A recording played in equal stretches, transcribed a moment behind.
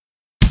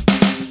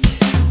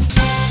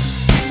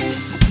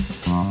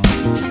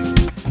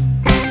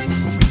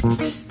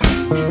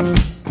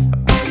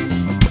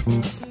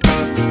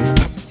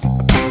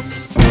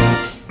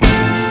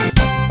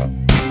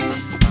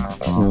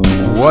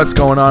What's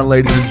going on,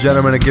 ladies and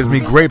gentlemen? It gives me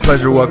great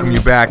pleasure to welcome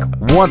you back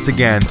once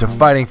again to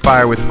Fighting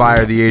Fire with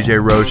Fire, the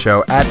AJ Rose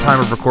Show. At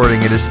time of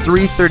recording, it is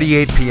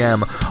 3:38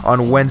 p.m.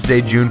 on Wednesday,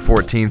 June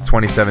 14th,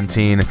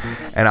 2017,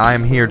 and I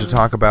am here to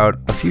talk about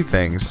a few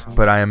things,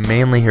 but I am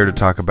mainly here to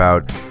talk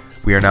about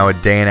we are now a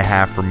day and a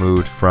half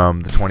removed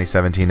from the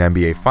 2017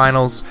 NBA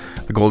Finals.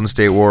 The Golden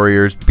State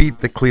Warriors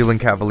beat the Cleveland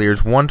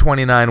Cavaliers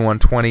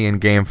 129-120 in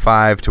Game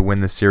 5 to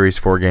win the series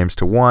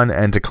 4-1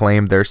 and to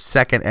claim their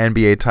second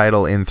NBA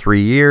title in 3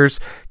 years.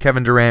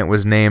 Kevin Durant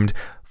was named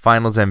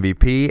Finals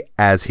MVP,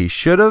 as he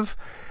should have,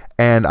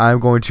 and I'm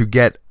going to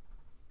get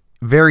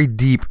very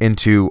deep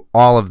into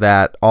all of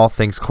that, all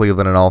things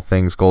Cleveland and all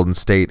things Golden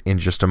State in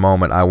just a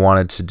moment. I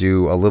wanted to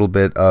do a little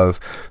bit of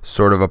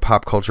sort of a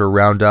pop culture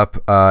roundup.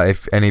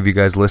 If any of you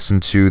guys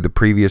listened to the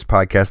previous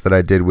podcast that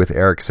I did with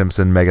Eric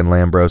Simpson, Megan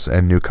Lambros,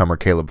 and newcomer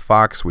Caleb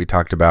Fox, we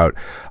talked about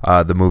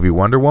the movie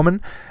Wonder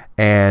Woman.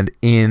 And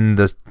in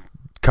the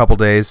couple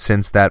days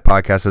since that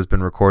podcast has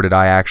been recorded,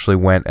 I actually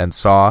went and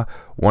saw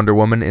Wonder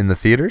Woman in the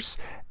theaters,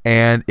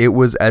 and it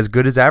was as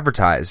good as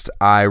advertised.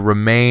 I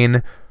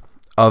remain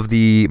of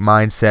the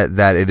mindset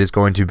that it is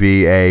going to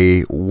be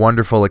a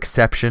wonderful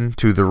exception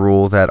to the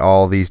rule that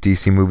all these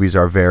DC movies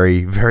are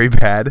very, very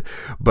bad,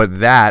 but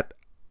that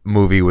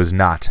movie was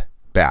not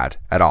bad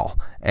at all.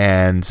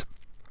 And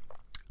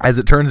as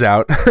it turns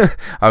out,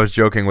 I was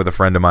joking with a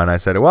friend of mine. I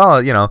said,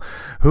 well, you know,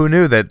 who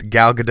knew that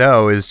Gal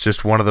Gadot is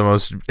just one of the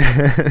most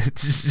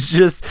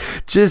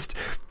just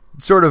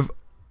sort of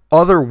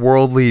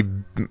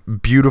otherworldly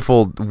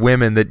beautiful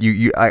women that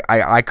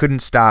I couldn't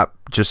stop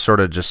just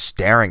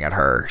staring at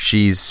her.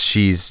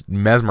 She's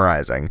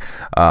mesmerizing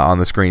on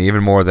the screen,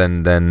 even more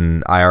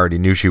than I already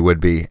knew she would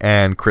be.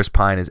 And Chris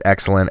Pine is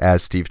excellent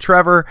as Steve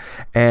Trevor,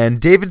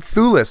 and David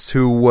Thewlis,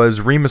 who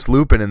was Remus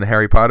Lupin in the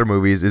Harry Potter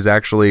movies, is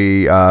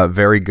actually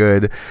very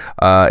good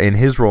in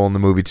his role in the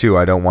movie too.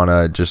 I don't want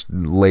to just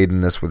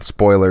laden this with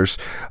spoilers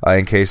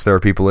in case there are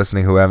people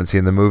listening who haven't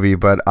seen the movie,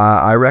 but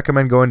I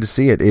recommend going to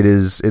see it.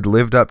 It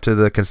lived up to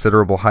the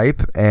considerable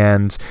hype,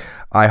 and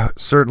I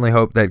certainly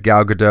hope that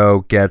Gal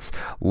Gadot gets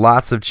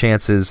lots of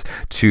chances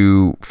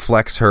to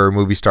flex her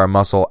movie star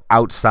muscle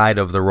outside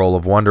of the role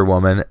of Wonder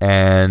Woman,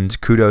 and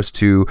kudos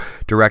to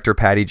director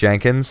Patty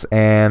Jenkins.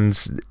 And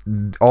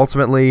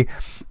ultimately,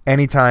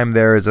 anytime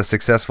there is a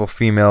successful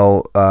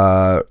female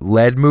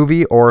led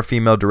movie or a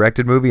female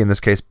directed movie, in this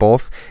case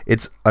both,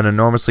 it's an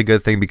enormously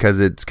good thing because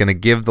it's going to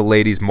give the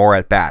ladies more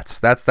at bats.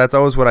 That's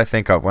always what I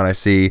think of when I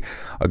see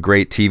a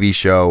great TV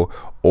show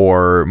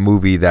or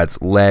movie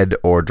that's led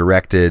or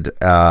directed,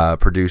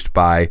 produced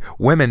by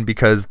women,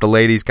 because the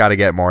ladies got to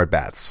get more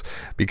at-bats,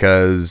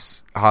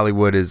 because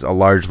Hollywood is a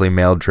largely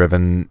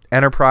male-driven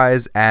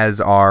enterprise, as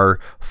are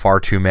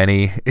far too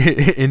many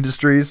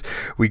industries.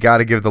 We got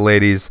to give the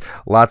ladies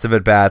lots of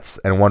at-bats,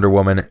 and Wonder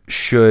Woman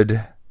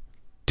should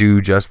do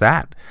just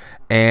that.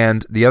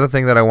 And the other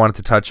thing that I wanted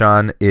to touch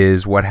on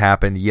is what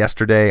happened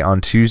yesterday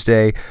on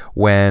Tuesday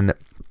when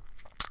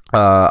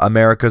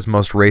America's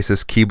most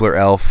racist Keebler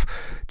elf,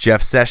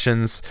 Jeff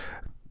Sessions,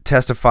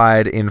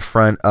 testified in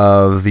front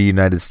of the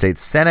United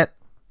States Senate,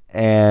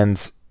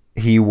 and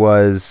he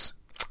was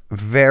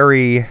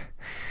very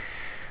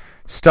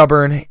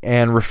stubborn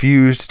and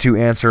refused to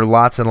answer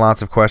lots and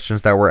lots of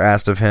questions that were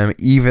asked of him,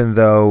 even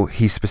though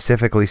he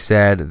specifically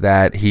said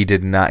that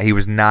he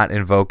was not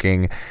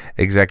invoking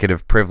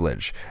executive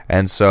privilege.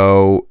 And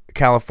so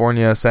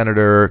California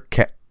Senator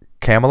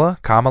Kamala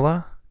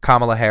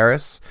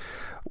Harris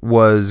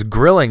was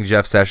grilling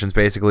Jeff Sessions,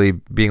 basically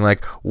being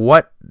like,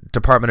 what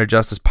Department of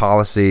Justice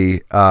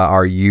policy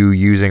are you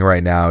using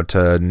right now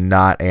to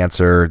not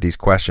answer these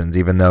questions,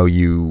 even though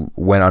you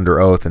went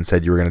under oath and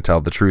said you were going to tell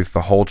the truth,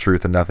 the whole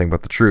truth, and nothing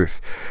but the truth?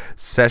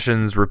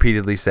 Sessions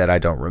repeatedly said, I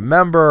don't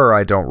remember, or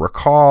I don't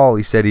recall.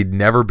 He said he'd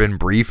never been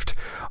briefed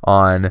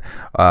on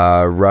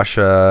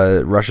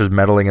Russia's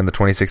meddling in the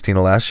 2016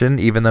 election,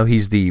 even though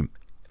he's the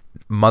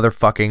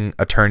motherfucking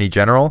attorney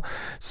general.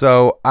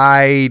 So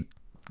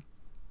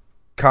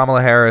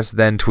Kamala Harris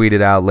then tweeted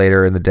out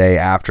later in the day,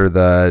 after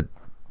the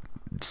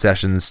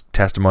Sessions'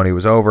 testimony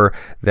was over,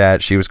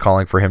 that she was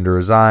calling for him to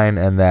resign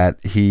and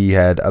that he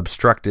had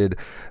obstructed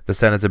the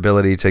Senate's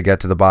ability to get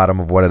to the bottom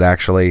of what had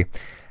actually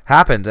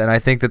happened. And I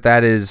think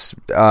that is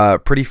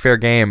pretty fair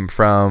game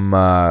from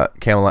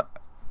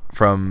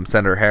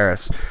Senator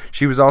Harris.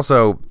 She was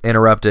also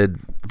interrupted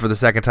for the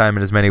second time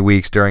in as many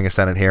weeks during a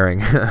Senate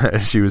hearing.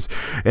 She was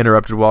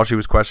interrupted while she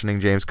was questioning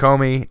James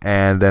Comey,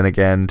 and then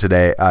again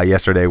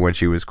yesterday when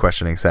she was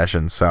questioning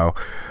Sessions. So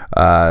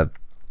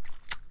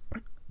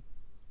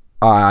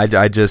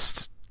I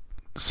just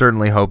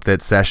certainly hope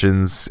that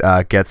Sessions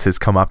gets his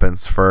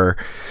comeuppance for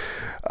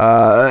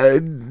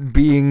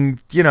being,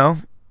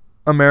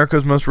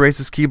 America's most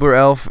racist Keebler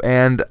elf,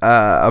 and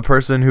a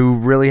person who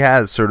really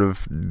has sort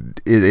of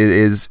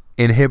is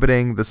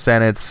inhibiting the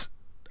Senate's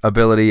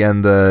ability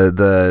and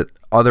the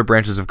other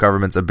branches of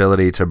government's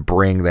ability to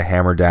bring the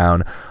hammer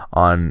down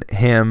on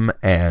him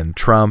and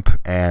Trump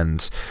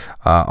and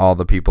all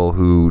the people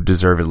who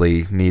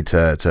deservedly need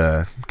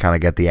to kind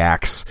of get the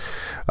axe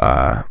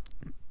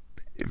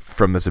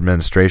from this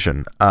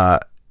administration.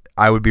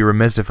 I would be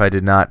remiss if I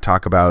did not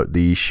talk about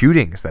the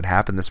shootings that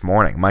happened this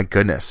morning. My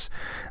goodness,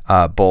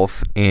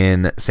 both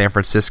in San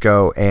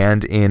Francisco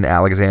and in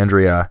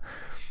Alexandria,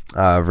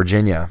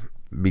 Virginia,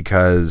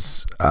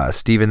 because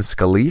Stephen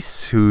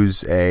Scalise,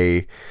 who's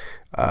is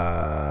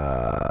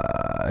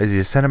he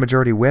a Senate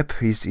Majority Whip?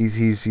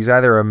 He's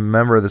either a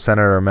member of the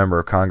Senate or a member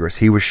of Congress.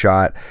 He was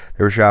shot.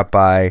 They were shot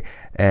by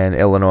an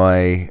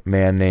Illinois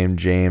man named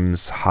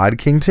James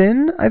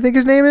Hodgkington, I think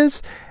his name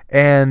is,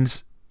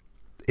 and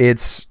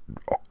it's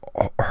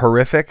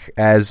horrific,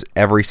 as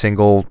every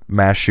single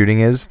mass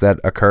shooting is that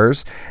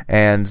occurs,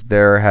 and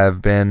there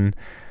have been,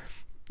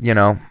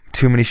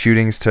 too many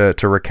shootings to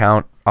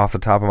recount off the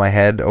top of my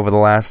head over the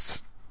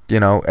last,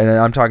 and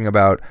I'm talking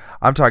about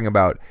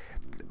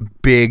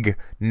big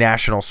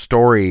national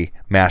story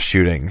mass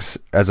shootings,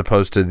 as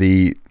opposed to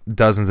the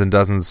dozens and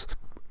dozens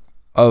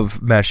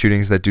of mass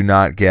shootings that do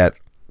not get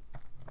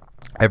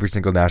every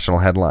single national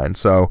headline.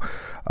 So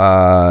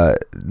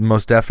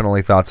most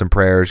definitely thoughts and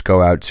prayers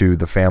go out to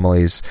the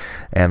families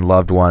and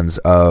loved ones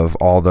of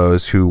all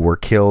those who were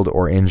killed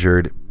or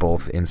injured,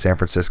 both in San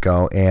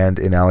Francisco and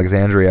in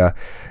Alexandria.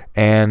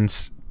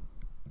 And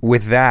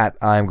with that,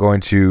 I'm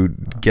going to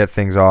get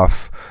things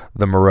off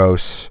the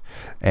morose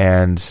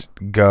and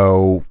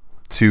go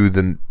to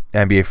the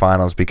NBA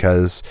Finals,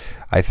 because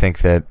I think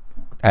that,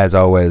 as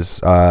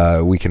always,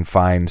 we can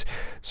find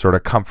sort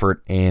of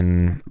comfort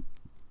in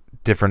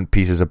different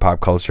pieces of pop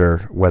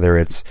culture, whether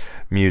it's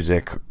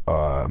music,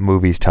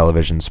 movies,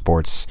 television,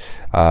 sports,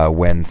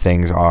 when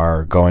things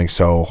are going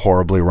so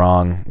horribly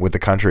wrong with the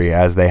country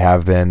as they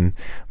have been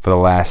for the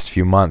last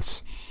few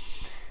months.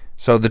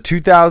 So the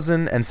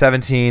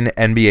 2017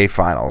 NBA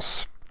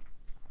Finals.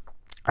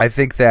 I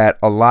think that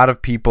a lot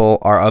of people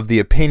are of the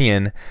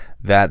opinion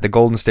that the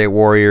Golden State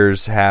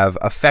Warriors have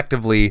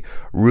effectively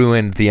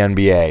ruined the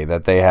NBA,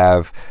 that they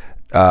have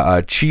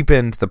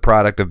cheapened the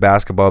product of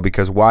basketball,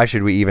 because why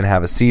should we even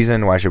have a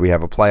season? Why should we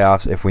have a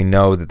playoffs if we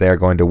know that they're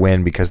going to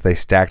win, because they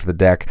stacked the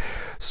deck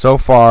so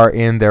far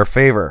in their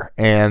favor?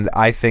 And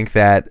I think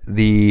that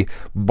the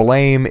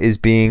blame is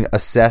being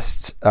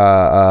assessed.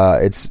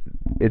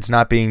 It's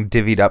not being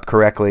divvied up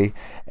correctly.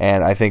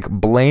 And I think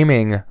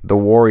blaming the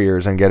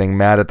Warriors and getting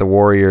mad at the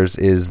Warriors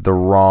is the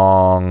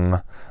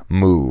wrong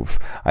move.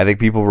 I think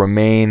people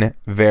remain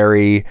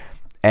very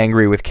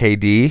angry with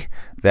KD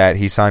that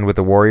he signed with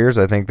the Warriors.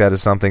 I think that is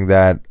something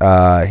that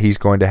he's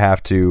going to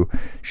have to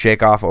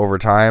shake off over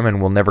time, and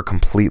will never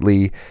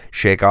completely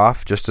shake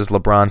off, just as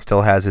LeBron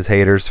still has his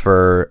haters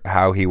for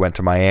how he went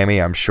to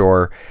Miami. I'm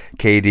sure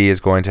KD is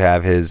going to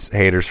have his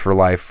haters for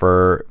life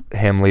for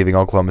him leaving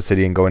Oklahoma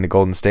City and going to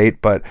Golden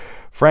State. But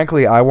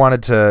frankly, I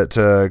wanted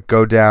to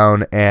go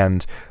down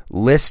and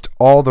list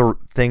all the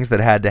things that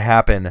had to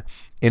happen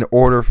in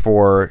order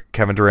for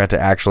Kevin Durant to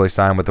actually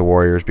sign with the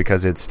Warriors,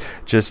 because it's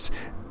just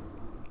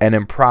an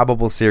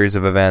improbable series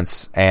of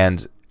events.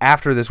 And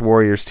after this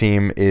Warriors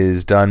team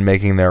is done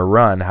making their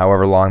run,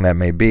 however long that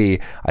may be,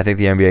 I think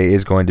the NBA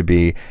is going to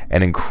be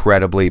an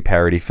incredibly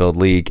parity-filled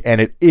league,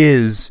 and it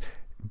is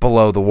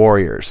below the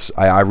Warriors.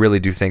 I really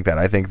do think that.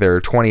 I think there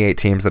are 28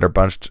 teams that are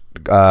bunched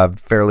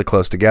fairly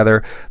close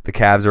together. The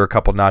Cavs are a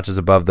couple notches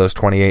above those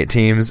 28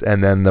 teams,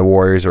 and then the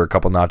Warriors are a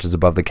couple notches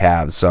above the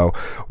Cavs. So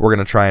we're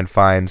going to try and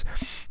find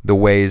the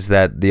ways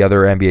that the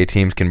other NBA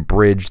teams can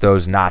bridge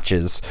those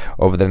notches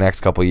over the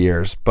next couple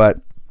years.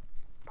 But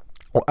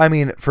I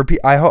mean,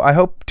 I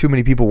hope too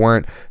many people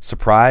weren't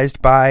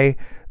surprised by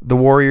the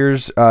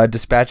Warriors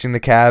dispatching the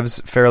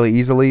Cavs fairly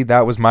easily.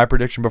 That was my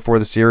prediction before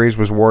the series,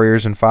 was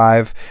Warriors in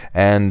 5,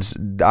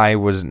 and I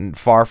was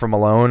far from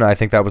alone. I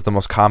think that was the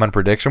most common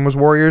prediction, was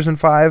Warriors in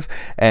 5,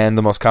 and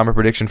the most common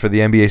prediction for the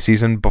NBA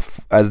season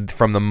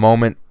from the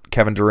moment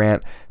Kevin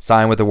Durant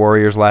signed with the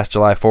Warriors last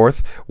July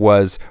 4th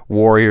was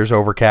Warriors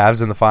over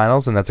Cavs in the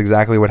finals, and that's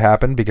exactly what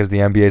happened, because the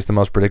NBA is the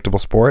most predictable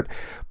sport.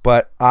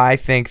 But I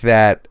think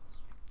that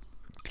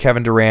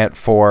Kevin Durant,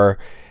 for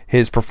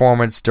his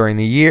performance during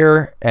the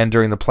year and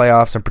during the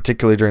playoffs, and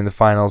particularly during the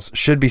finals,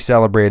 should be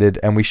celebrated,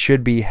 and we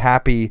should be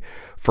happy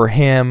for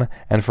him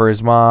and for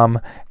his mom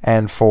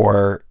and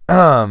for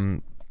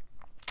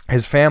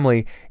his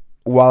family,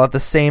 while at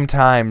the same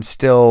time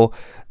still,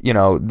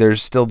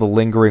 there's still the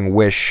lingering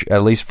wish,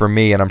 at least for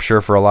me, and I'm sure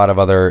for a lot of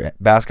other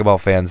basketball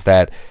fans,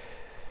 that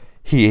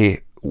he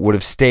would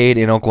have stayed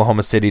in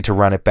Oklahoma City to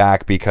run it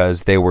back,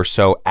 because they were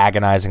so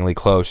agonizingly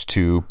close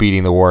to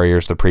beating the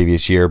Warriors the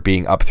previous year,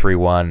 being up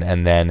 3-1,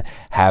 and then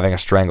having a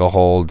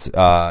stranglehold,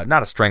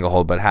 not a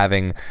stranglehold, but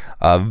having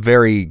a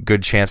very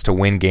good chance to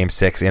win Game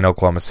 6 in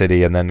Oklahoma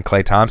City. And then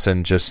Klay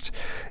Thompson, just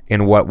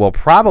in what will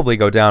probably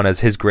go down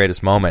as his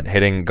greatest moment,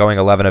 going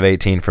 11 of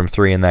 18 from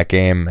 3 in that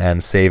game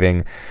and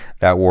saving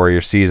that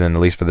Warriors season, at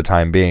least for the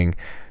time being.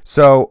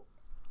 So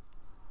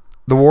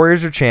the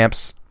Warriors are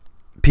champs.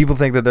 People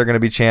think that they're going to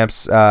be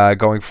champs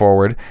going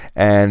forward,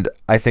 and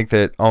I think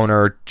that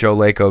owner Joe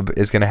Lacob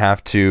is going to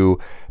have to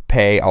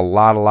pay a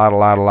lot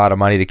of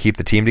money to keep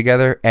the team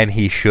together, and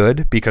he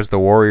should, because the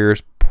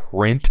Warriors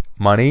print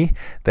money.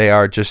 They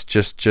are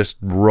just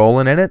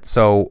rolling in it.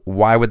 So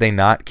why would they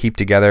not keep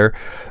together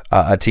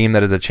a team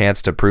that has a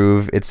chance to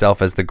prove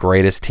itself as the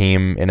greatest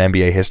team in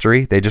NBA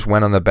history? They just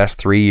went on the best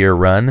 3-year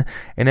run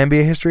in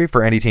NBA history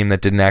for any team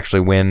that didn't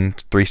actually win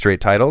 3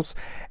 straight titles.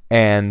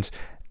 And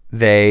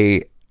it's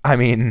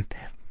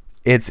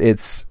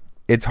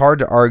hard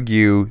to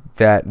argue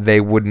that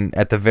they wouldn't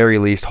at the very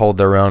least hold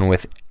their own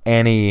with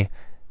any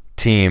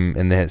team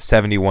in the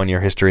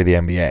 71-year history of the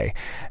NBA.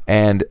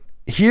 And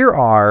here's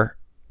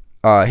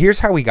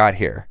how we got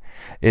here.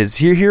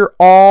 Here are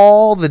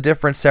all the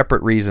different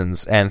separate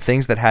reasons and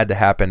things that had to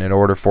happen in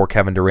order for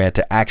Kevin Durant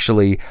to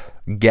actually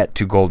get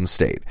to Golden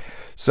State.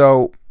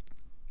 So,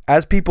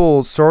 as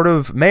people sort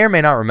of may or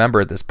may not remember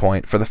at this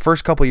point, for the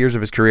first couple years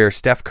of his career,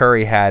 Steph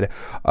Curry had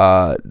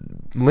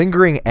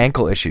lingering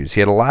ankle issues.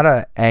 He had a lot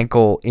of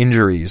ankle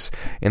injuries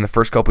in the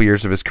first couple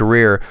years of his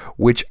career,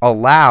 which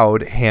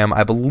allowed him,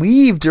 I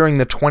believe, during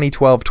the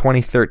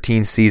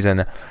 2012-2013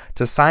 season,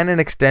 to sign an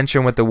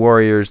extension with the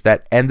Warriors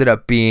that ended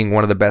up being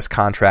one of the best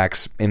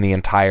contracts in the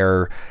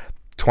entire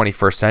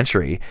 21st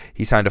century.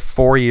 He signed a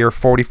 4-year,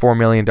 $44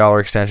 million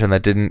extension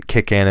that didn't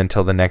kick in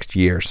until the next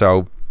year.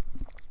 So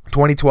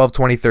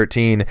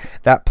 2012-2013,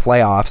 that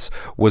playoffs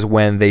was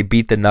when they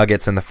beat the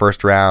Nuggets in the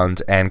first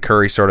round, and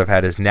Curry sort of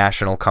had his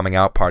national coming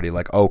out party,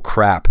 like, oh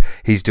crap,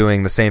 he's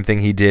doing the same thing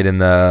he did in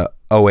the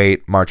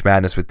 2008 March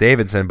Madness with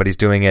Davidson, but he's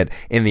doing it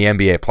in the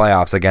NBA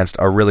playoffs against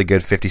a really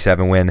good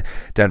 57-win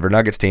Denver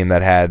Nuggets team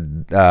that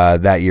had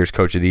that year's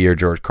Coach of the Year,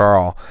 George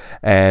Karl,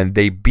 and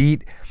they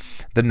beat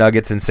the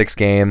Nuggets in 6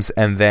 games,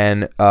 and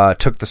then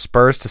took the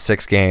Spurs to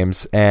 6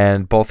 games,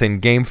 and both in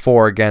Game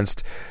 4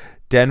 against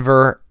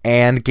Denver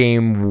and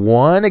Game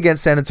 1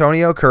 against San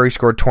Antonio, Curry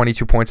scored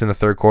 22 points in the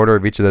third quarter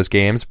of each of those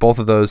games. Both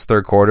of those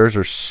third quarters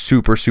are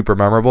super, super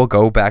memorable.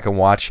 Go back and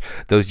watch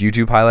those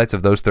YouTube highlights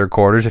of those third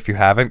quarters if you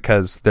haven't,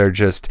 because they're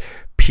just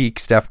peak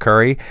Steph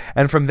Curry.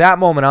 And from that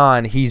moment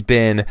on, he's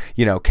been,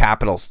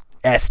 capitals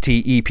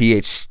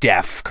STEPH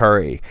Steph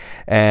Curry,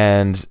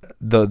 and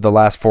the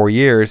last 4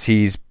 years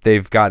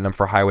they've gotten him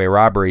for highway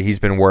robbery. He's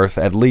been worth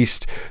at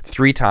least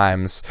 3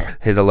 times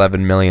his $11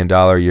 million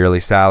yearly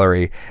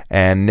salary,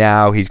 and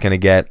now he's going to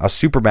get a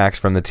supermax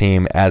from the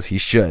team, as he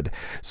should.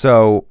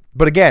 So,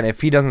 but again,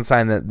 if he doesn't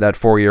sign that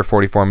 4-year,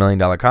 $44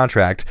 million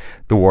contract,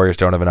 the Warriors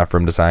don't have enough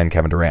room to sign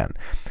Kevin Durant.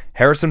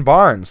 Harrison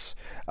Barnes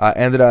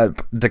ended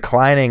up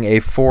declining a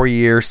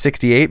 4-year,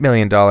 $68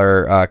 million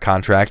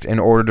contract in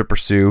order to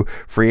pursue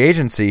free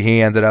agency.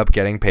 He ended up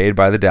getting paid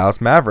by the Dallas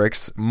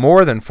Mavericks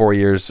more than 4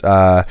 years,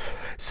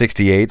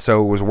 68,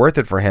 so it was worth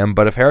it for him.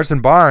 But if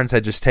Harrison Barnes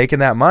had just taken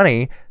that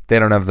money, they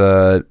don't have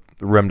the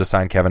room to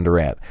sign Kevin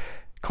Durant.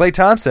 Klay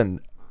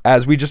Thompson,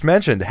 as we just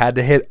mentioned, had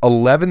to hit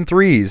 11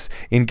 threes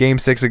in Game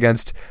 6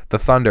 against the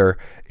Thunder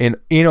in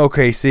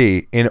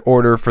OKC in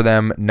order for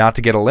them not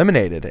to get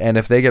eliminated. And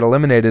if they get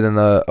eliminated and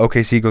the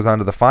OKC goes on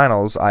to the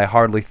finals, I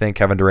hardly think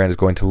Kevin Durant is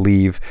going to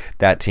leave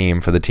that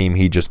team for the team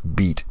he just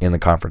beat in the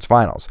conference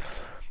finals.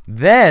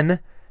 Then,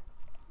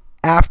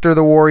 after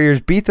the Warriors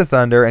beat the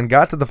Thunder and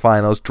got to the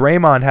finals,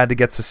 Draymond had to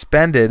get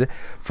suspended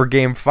for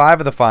Game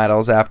 5 of the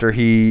finals after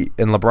he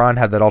and LeBron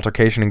had that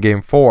altercation in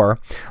Game 4.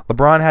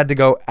 LeBron had to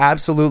go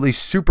absolutely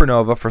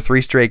supernova for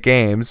 3 straight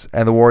games,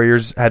 and the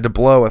Warriors had to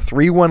blow a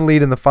 3-1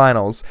 lead in the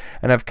finals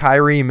and have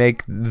Kyrie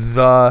make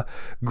the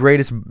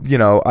greatest,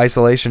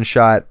 isolation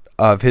shot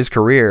of his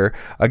career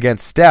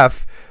against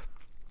Steph.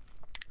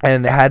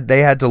 And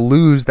they had to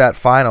lose that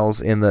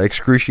finals in the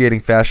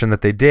excruciating fashion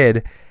that they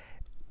did.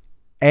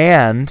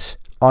 And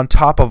on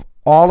top of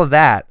all of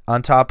that,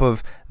 on top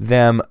of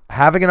them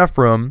having enough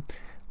room,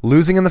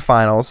 losing in the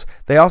finals,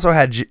 they also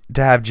had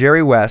to have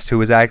Jerry West, who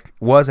was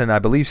and I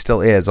believe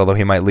still is, although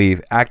he might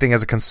leave, acting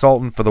as a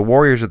consultant for the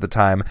Warriors at the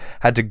time,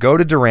 had to go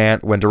to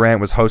Durant when Durant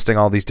was hosting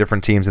all these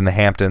different teams in the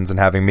Hamptons and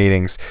having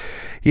meetings.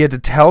 He had to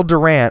tell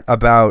Durant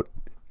about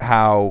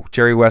how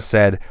Jerry West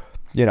said,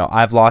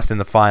 I've lost in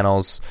the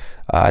finals.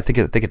 I think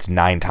it's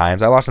 9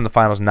 times. I lost in the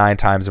finals 9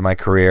 times in my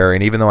career,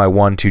 and even though I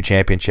won 2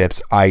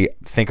 championships, I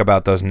think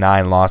about those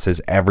 9 losses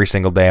every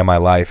single day of my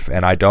life,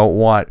 and I don't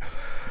want...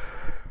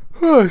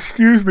 I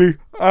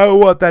don't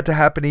want that to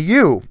happen to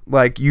you.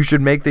 Like, you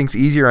should make things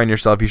easier on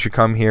yourself. You should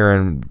come here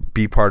and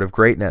be part of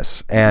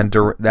greatness. And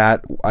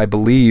that, I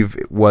believe,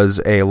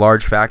 was a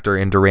large factor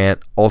in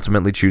Durant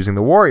ultimately choosing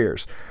the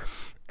Warriors.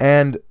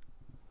 And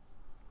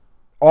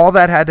all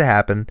that had to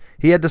happen.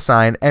 He had to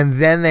sign, and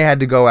then they had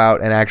to go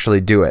out and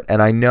actually do it.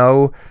 And I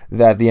know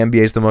that the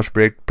NBA is the most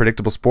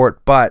predictable sport,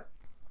 but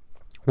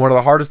one of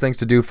the hardest things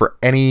to do for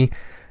any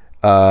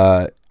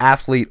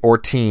athlete or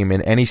team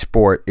in any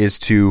sport is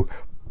to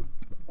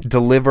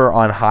deliver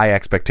on high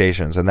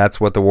expectations. And that's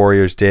what the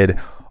Warriors did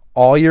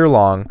all year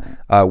long,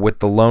 with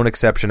the lone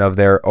exception of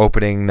their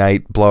opening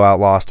night blowout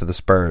loss to the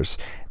Spurs.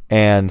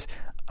 And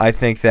I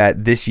think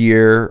that this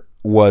year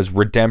was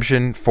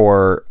redemption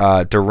for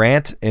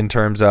Durant in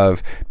terms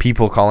of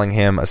people calling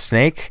him a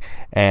snake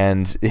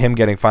and him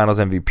getting finals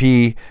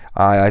MVP.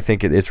 I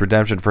think it's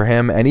redemption for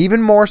him. And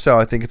even more so,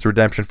 I think it's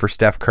redemption for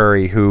Steph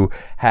Curry, who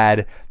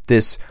had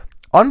this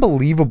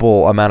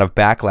unbelievable amount of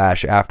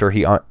backlash after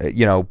he,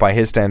 by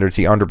his standards,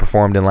 he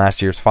underperformed in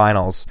last year's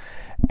finals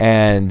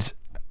and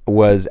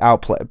was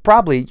outplayed.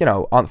 Probably,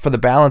 for the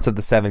balance of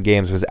the 7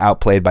 games, was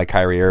outplayed by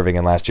Kyrie Irving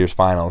in last year's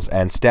finals.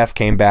 And Steph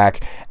came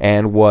back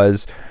and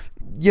was,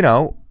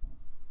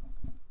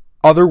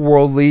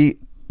 otherworldly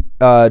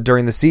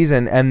during the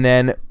season, and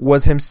then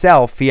was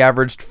himself. He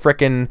averaged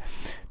frickin'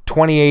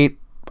 28.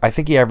 I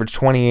think he averaged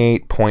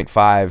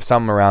 28.5,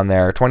 something around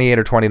there, 28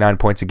 or 29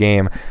 points a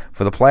game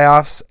for the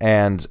playoffs,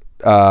 and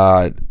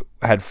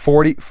had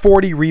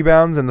 40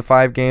 rebounds in the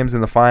 5 games in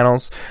the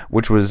finals,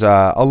 which was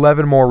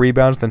 11 more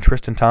rebounds than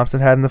Tristan Thompson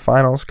had in the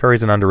finals.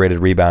 Curry's an underrated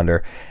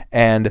rebounder.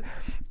 And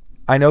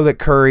I know that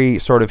Curry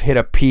sort of hit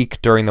a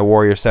peak during the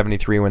Warriors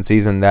 73-win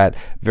season that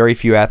very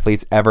few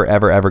athletes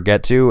ever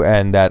get to,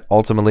 and that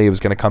ultimately it was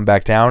going to come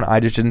back down. I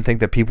just didn't think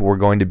that people were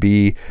going to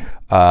be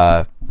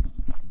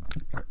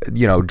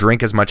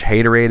drink as much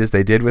haterade as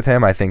they did with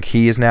him. I think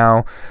he is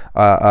now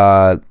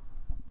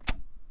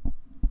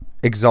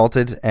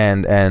exalted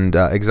and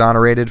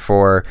exonerated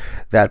for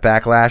that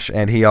backlash,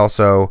 and he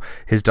also,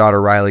 his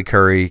daughter Riley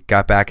Curry,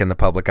 got back in the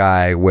public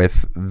eye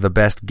with the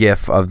best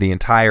gif of the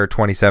entire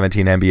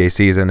 2017 NBA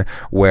season,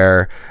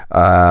 where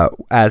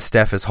as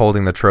Steph is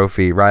holding the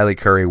trophy, Riley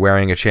Curry,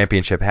 wearing a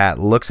championship hat,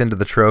 looks into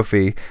the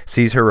trophy,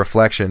 sees her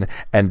reflection,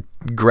 and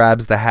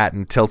grabs the hat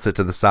and tilts it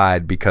to the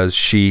side because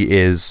she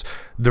is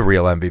the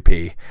real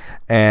MVP.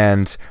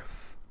 And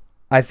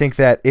I think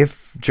that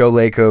if Joe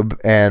Lacob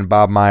and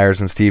Bob Myers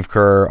and Steve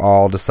Kerr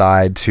all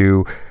decide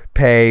to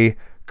pay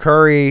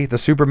Curry the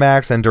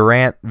Supermax and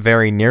Durant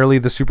very nearly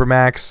the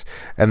Supermax,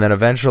 and then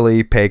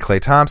eventually pay Klay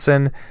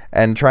Thompson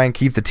and try and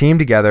keep the team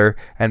together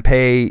and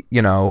pay,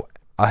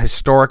 a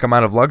historic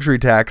amount of luxury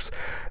tax,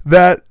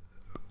 that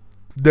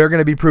they're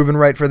going to be proven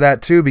right for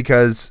that too,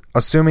 because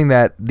assuming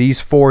that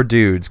these 4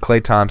 dudes,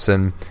 Klay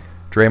Thompson,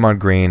 Draymond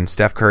Green,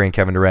 Steph Curry, and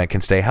Kevin Durant,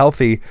 can stay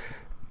healthy,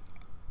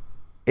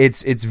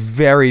 it's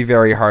very,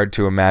 very hard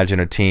to imagine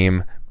a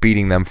team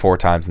beating them 4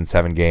 times in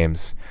 7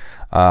 games.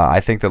 I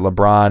think that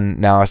LeBron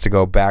now has to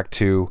go back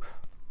to,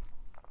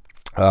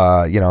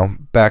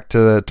 back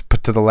to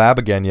the lab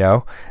again,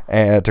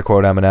 to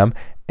quote Eminem.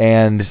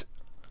 And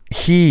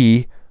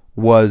he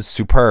was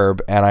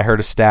superb. And I heard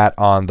a stat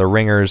on the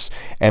Ringers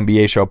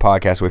NBA Show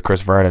podcast with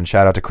Chris Vernon.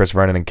 Shout out to Chris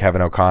Vernon and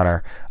Kevin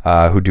O'Connor,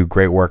 who do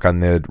great work on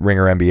the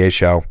Ringer NBA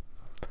Show.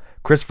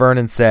 Chris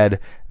Vernon said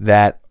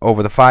that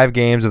over the 5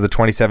 games of the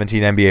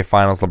 2017 NBA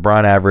Finals,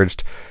 LeBron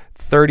averaged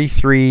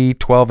 33,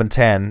 12, and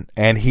 10,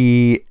 and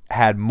he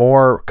had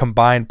more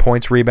combined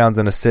points, rebounds,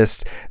 and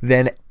assists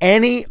than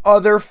any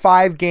other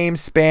 5-game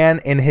span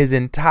in his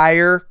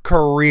entire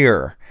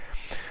career.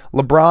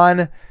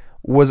 LeBron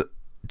was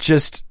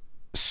just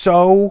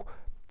so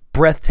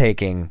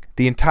breathtaking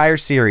the entire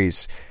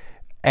series,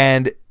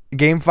 and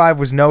Game 5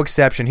 was no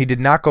exception. He did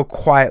not go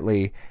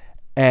quietly,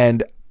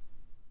 and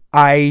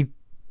I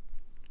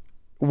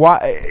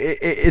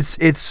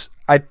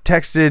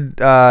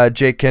texted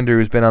Jake Kinder,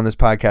 who's been on this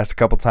podcast a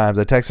couple times.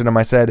 I texted him.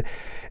 I said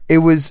it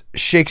was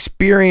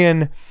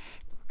Shakespearean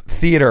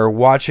theater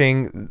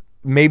watching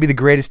maybe the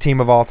greatest team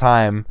of all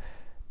time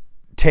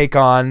take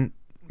on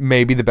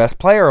maybe the best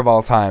player of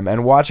all time,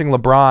 and watching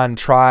LeBron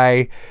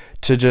try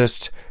to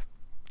just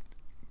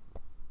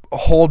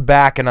hold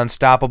back an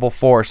unstoppable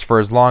force for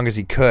as long as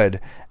he could,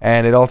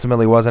 and it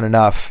ultimately wasn't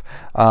enough.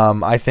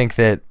 I think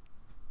that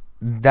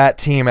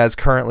team, as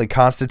currently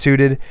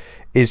constituted,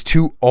 is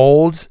too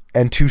old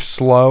and too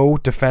slow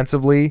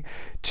defensively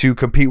to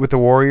compete with the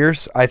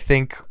Warriors. I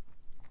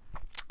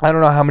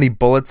don't know how many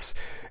bullets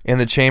in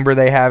the chamber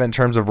they have in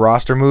terms of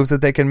roster moves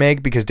that they can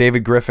make, because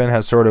David Griffin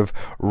has sort of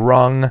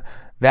wrung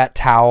that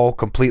towel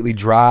completely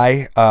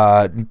dry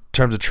in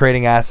terms of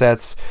trading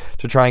assets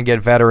to try and get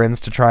veterans,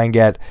 to try and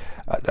get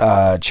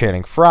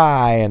Channing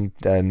Frye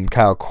and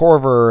Kyle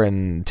Korver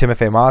and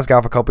Timofey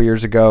Mozgov a couple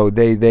years ago.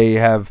 They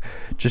have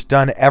just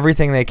done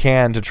everything they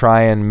can to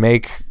try and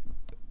make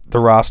the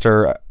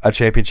roster a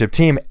championship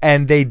team,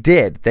 and they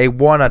did. They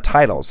won a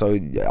title, so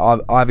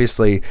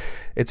obviously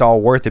it's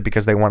all worth it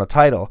because they won a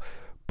title.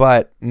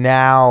 But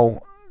now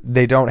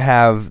they don't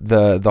have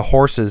the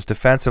horses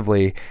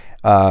defensively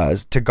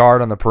to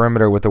guard on the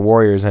perimeter with the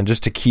Warriors and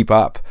just to keep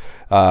up.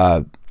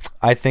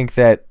 I think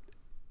that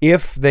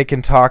if they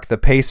can talk the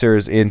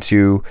Pacers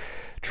into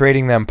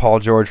trading them Paul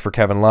George for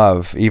Kevin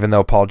Love, even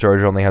though Paul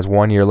George only has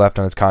 1 year left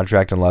on his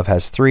contract and Love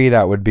has 3,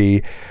 that would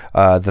be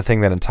the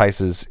thing that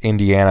entices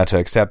Indiana to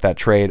accept that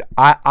trade.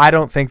 I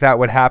don't think that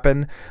would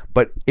happen,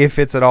 but if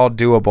it's at all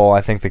doable,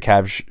 I think the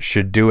Cavs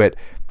should do it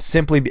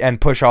simply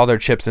and push all their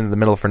chips into the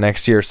middle for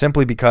next year,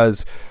 simply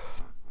because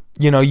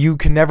you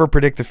can never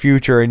predict the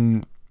future,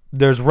 and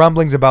there's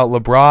rumblings about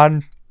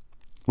LeBron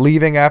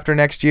leaving after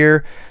next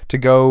year to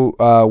go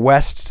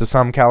west to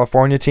some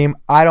California team.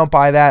 I don't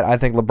buy that. I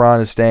think LeBron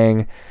is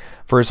staying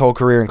for his whole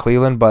career in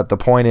Cleveland, but the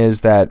point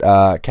is that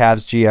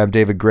Cavs GM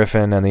David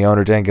Griffin and the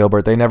owner Dan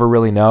Gilbert, they never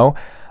really know.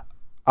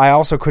 I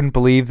also couldn't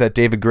believe that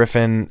David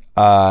Griffin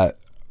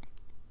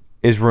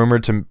is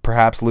rumored to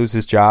perhaps lose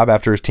his job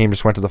after his team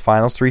just went to the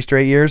finals 3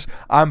 straight years.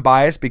 I'm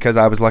biased because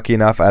I was lucky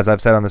enough, as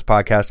I've said on this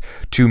podcast,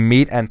 to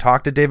meet and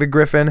talk to David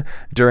Griffin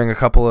during a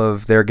couple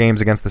of their games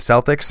against the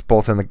Celtics,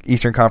 both in the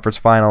Eastern Conference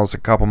Finals a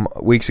couple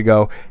weeks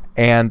ago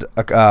and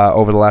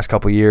over the last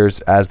couple years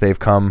as they've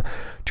come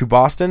to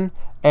Boston.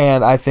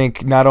 And I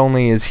think not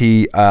only is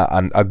he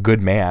a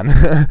good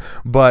man,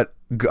 but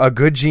a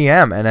good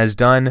GM and has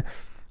done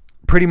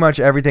pretty much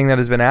everything that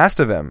has been asked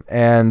of him.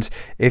 And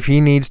if he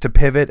needs to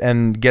pivot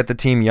and get the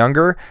team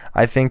younger,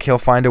 I think he'll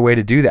find a way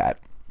to do that.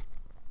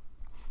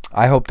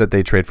 I hope that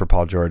they trade for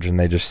Paul George and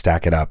they just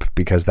stack it up,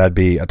 because that'd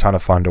be a ton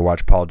of fun to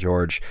watch Paul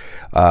George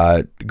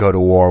go to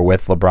war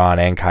with LeBron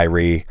and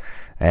Kyrie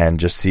and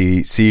just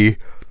see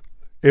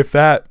if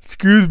that,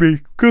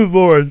 good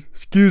Lord,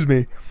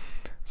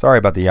 sorry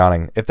about the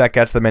yawning, if that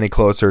gets them any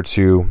closer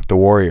to the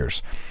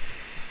Warriors.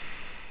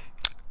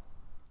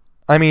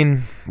 I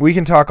mean, we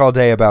can talk all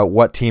day about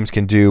what teams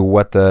can do,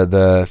 what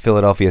the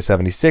Philadelphia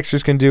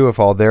 76ers can do if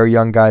all their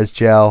young guys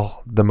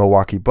gel, the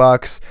Milwaukee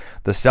Bucks,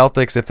 the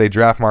Celtics if they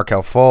draft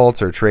Markelle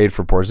Fultz or trade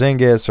for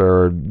Porzingis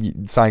or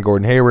sign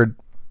Gordon Hayward,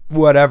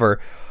 whatever.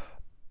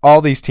 All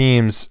these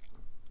teams,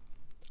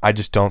 I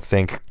just don't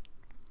think,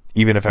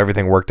 even if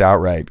everything worked out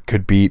right,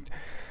 could beat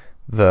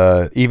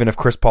even if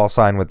Chris Paul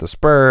signed with the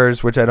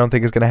Spurs, which I don't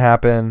think is going to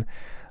happen.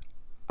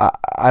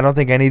 I don't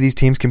think any of these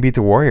teams can beat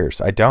the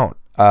Warriors. I don't.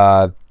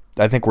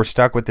 I think we're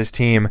stuck with this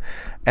team,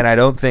 and I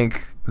don't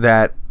think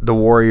that the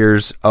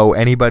Warriors owe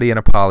anybody an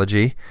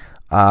apology.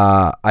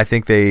 I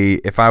think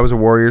if I was a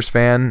Warriors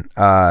fan,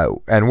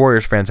 and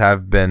Warriors fans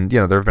have been,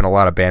 there have been a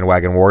lot of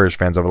bandwagon Warriors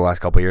fans over the last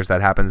couple of years.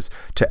 That happens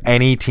to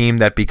any team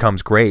that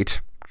becomes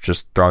great.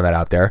 Just throwing that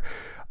out there.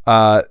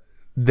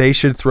 They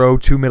should throw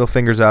 2 middle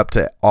fingers up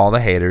to all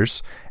the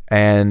haters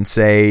and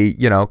say,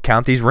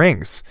 count these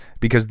rings,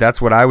 because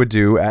that's what I would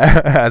do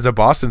as a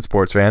Boston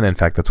sports fan. In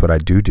fact, that's what I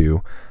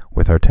do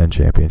with our 10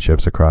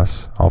 championships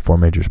across all 4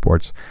 major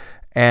sports.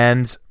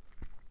 And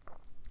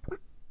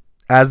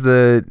as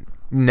the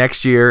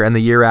next year and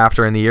the year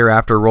after and the year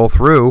after roll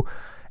through,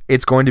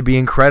 it's going to be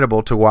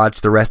incredible to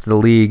watch the rest of the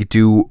league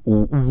do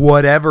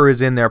whatever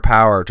is in their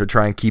power to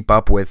try and keep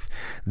up with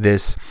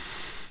this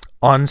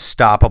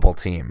unstoppable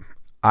team.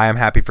 I am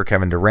happy for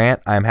Kevin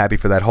Durant. I am happy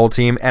for that whole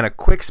team. And a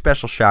quick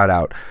special shout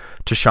out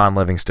to Shaun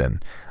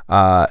Livingston.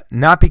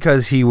 Not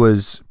because he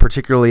was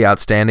particularly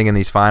outstanding in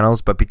these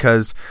finals, but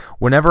because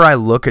whenever I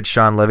look at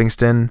Shaun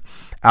Livingston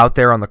out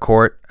there on the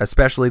court,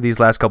 especially these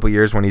last couple of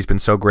years when he's been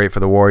so great for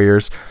the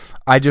Warriors,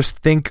 I just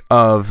think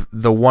of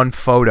the one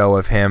photo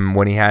of him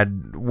when he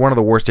had one of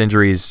the worst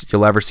injuries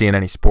you'll ever see in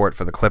any sport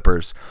for the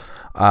Clippers.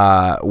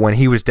 When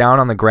he was down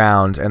on the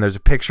ground, and there's a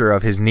picture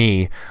of his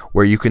knee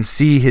where you can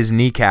see his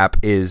kneecap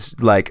is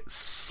like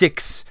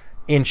 6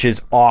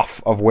 inches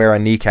off of where a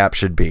kneecap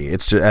should be.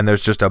 And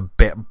there's just a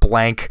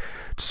blank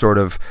sort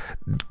of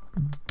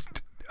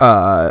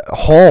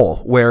hole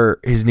where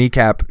his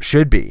kneecap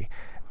should be,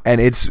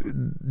 and it's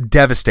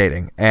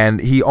devastating.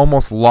 And he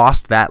almost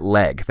lost that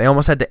leg. They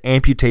almost had to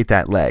amputate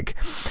that leg.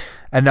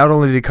 And not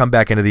only did he come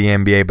back into the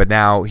NBA, but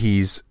now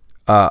he's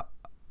a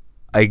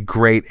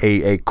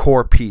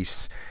core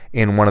piece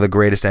in one of the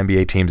greatest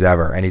NBA teams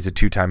ever, and he's a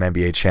 2-time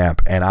NBA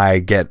champ. And I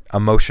get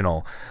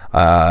emotional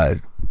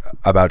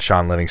about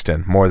Shaun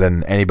Livingston more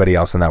than anybody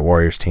else in that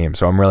Warriors team.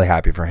 So I'm really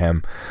happy for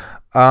him.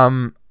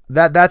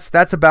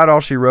 That's about all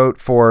she wrote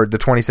for the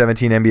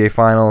 2017 NBA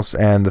Finals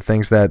and the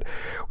things that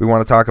we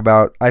want to talk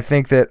about. I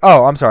think that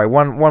I'm sorry,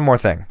 one more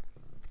thing.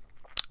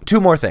 2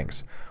 more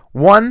things.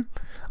 One,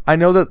 I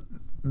know that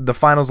the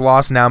finals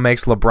loss now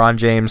makes LeBron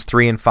James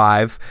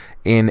 3-5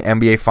 in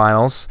NBA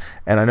Finals,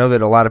 and I know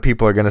that a lot of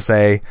people are going to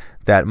say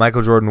that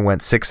Michael Jordan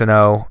went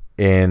 6-0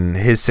 in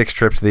his 6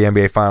 trips to the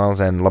NBA Finals,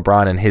 and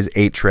LeBron in his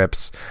 8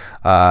 trips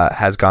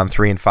has gone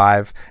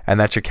 3-5, and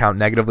that should count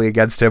negatively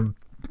against him.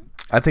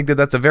 I think that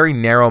that's a very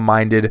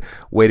narrow-minded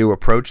way to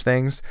approach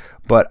things,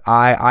 but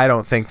I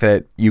don't think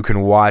that you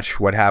can watch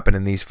what happened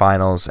in these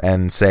finals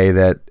and say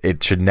that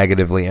it should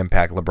negatively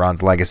impact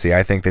LeBron's legacy.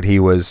 I think that he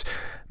was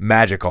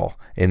magical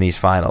in these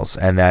finals,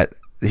 and that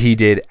he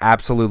did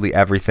absolutely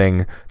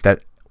everything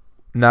that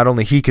not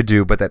only he could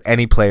do, but that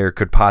any player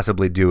could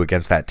possibly do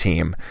against that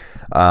team.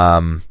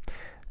 And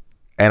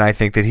I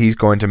think that he's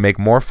going to make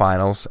more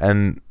finals,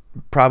 and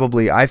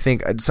probably, I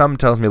think, something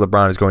tells me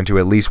LeBron is going to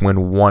at least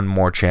win 1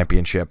 more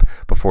championship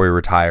before he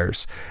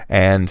retires.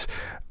 And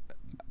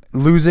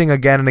losing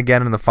again and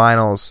again in the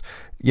finals,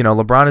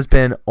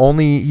 LeBron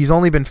he's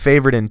only been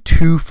favored in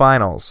 2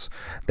 finals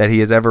that he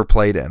has ever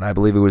played in. I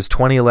believe it was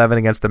 2011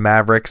 against the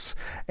Mavericks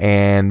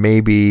and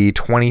maybe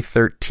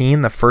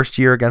 2013, the first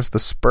year against the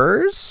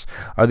Spurs,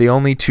 are the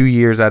only 2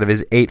 years out of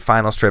his 8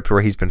 finals trips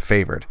where he's been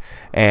favored.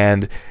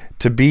 And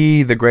to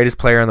be the greatest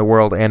player in the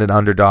world and an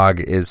underdog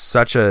is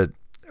such a,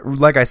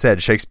 like I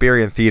said,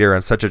 Shakespearean theater,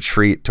 and such a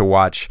treat to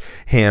watch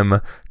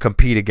him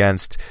compete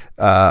against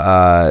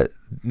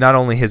not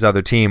only his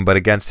other team, but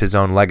against his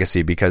own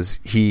legacy, because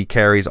he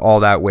carries all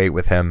that weight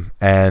with him.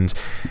 And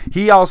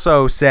he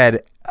also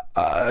said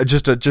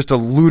just a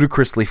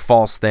ludicrously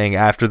false thing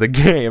after the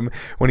game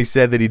when he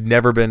said that he'd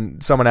never been.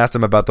 Someone asked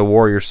him about the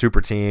Warriors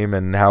super team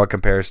and how it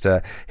compares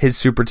to his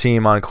super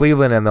team on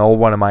Cleveland and the old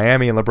one in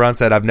Miami, and LeBron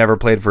said, "I've never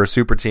played for a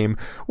super team,"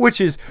 which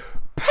is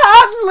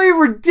patently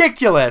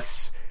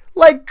ridiculous.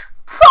 Like,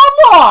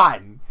 come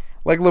on!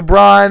 Like,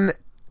 LeBron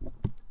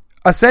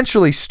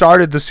essentially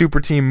started the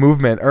super team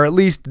movement, or at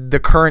least the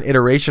current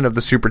iteration of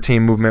the super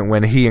team movement,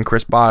 when he and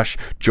Chris Bosh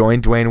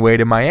joined Dwayne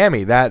Wade in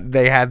Miami. That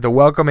they had the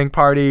welcoming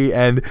party,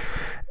 and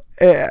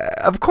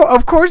of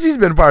course he's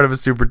been part of a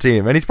super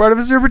team, and he's part of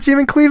a super team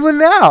in Cleveland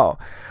now.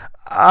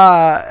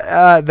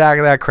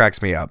 That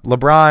cracks me up.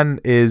 LeBron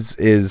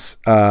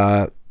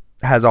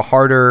has a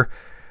harder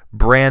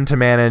brand to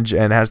manage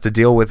and has to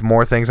deal with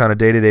more things on a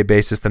day-to-day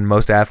basis than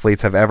most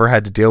athletes have ever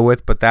had to deal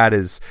with, but that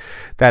is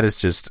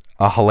just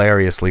a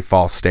hilariously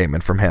false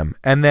statement from him.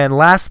 And then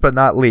last but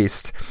not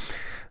least,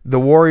 the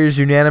Warriors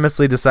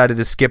unanimously decided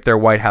to skip their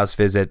White House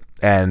visit,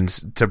 and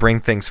to bring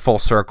things full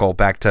circle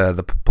back to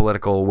the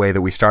political way that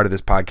we started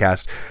this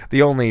podcast,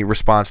 the only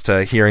response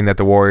to hearing that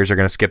the Warriors are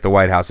going to skip the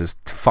White House is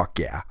fuck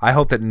yeah. I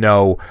hope that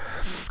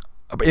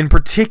in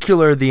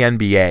particular, the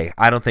NBA.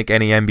 I don't think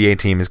any NBA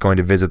team is going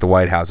to visit the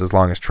White House as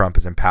long as Trump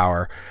is in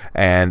power.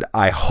 And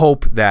I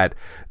hope that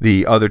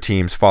the other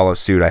teams follow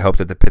suit. I hope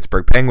that the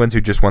Pittsburgh Penguins,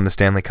 who just won the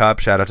Stanley Cup,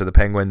 shout out to the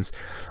Penguins.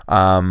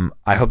 I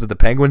hope that the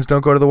Penguins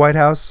don't go to the White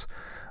House.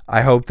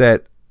 I hope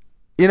that,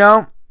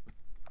 I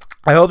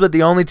hope that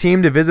the only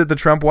team to visit the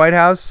Trump White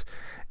House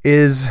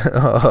is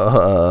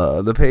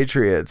the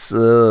Patriots.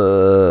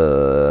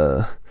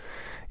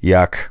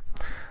 Yuck.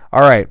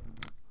 All right.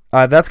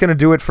 That's going to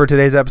do it for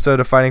today's episode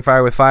of Fighting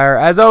Fire with Fire.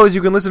 As always,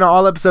 you can listen to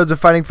all episodes of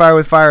Fighting Fire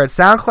with Fire at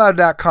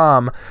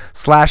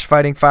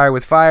soundcloud.com/Fighting Fire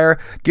with Fire.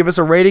 Give us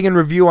a rating and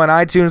review on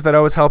iTunes. That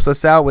always helps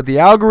us out with the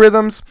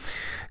algorithms.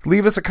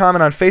 Leave us a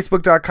comment on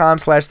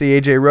Facebook.com/The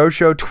AJ Rose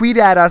Show. Tweet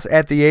at us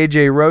at The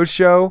AJ Rose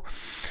Show.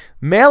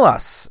 Email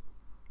us,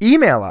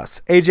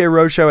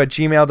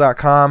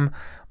 ajroseshow@gmail.com.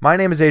 My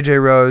name is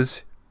AJ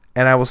Rose,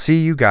 and I will see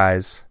you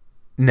guys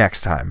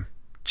next time.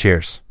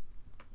 Cheers.